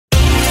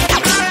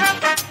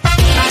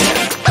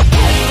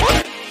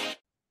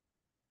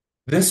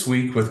This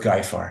week with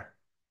Gifar.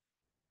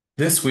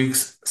 This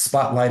week's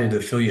spotlighted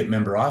affiliate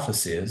member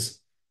office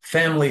is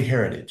Family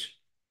Heritage.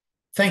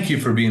 Thank you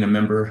for being a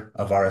member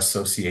of our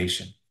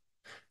association.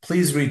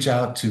 Please reach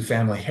out to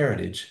Family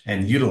Heritage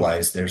and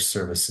utilize their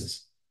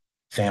services.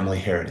 Family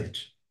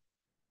Heritage.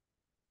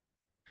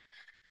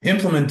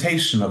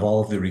 Implementation of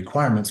all of the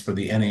requirements for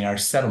the NAR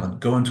settlement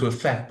go into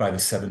effect by the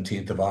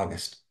 17th of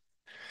August.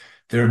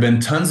 There have been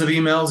tons of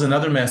emails and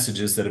other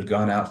messages that have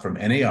gone out from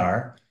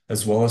NAR,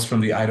 as well as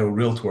from the Idaho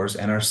Realtors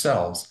and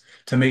ourselves,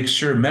 to make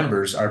sure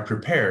members are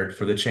prepared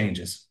for the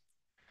changes.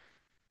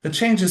 The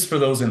changes for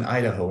those in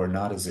Idaho are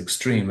not as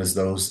extreme as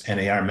those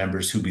NAR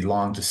members who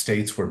belong to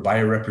states where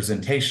buyer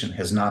representation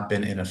has not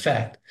been in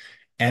effect,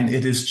 and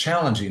it is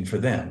challenging for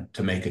them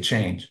to make a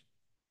change.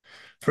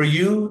 For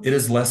you, it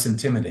is less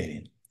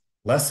intimidating,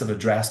 less of a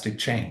drastic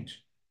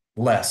change,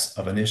 less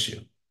of an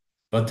issue.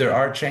 But there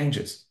are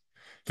changes.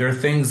 There are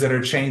things that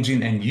are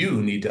changing, and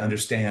you need to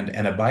understand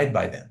and abide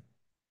by them.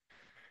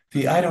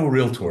 The Idaho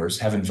Realtors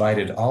have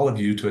invited all of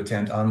you to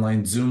attend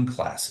online Zoom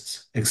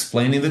classes,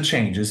 explaining the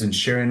changes and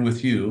sharing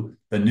with you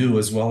the new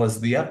as well as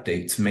the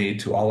updates made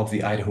to all of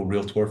the Idaho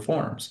Realtor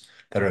forms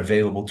that are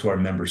available to our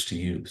members to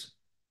use.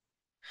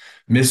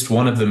 Missed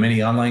one of the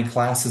many online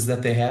classes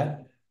that they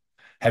had?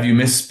 Have you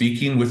missed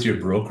speaking with your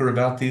broker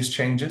about these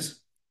changes?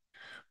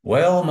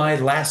 Well, my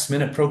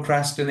last-minute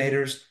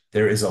procrastinators,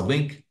 there is a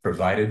link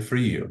provided for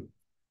you.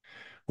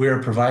 We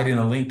are providing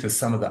a link to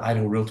some of the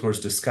Idaho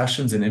Realtors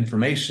discussions and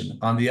information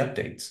on the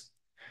updates.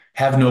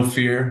 Have no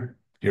fear,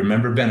 your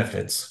member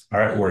benefits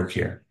are at work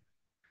here.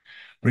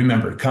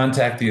 Remember,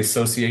 contact the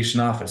association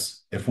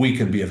office if we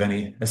can be of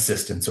any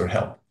assistance or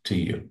help to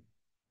you.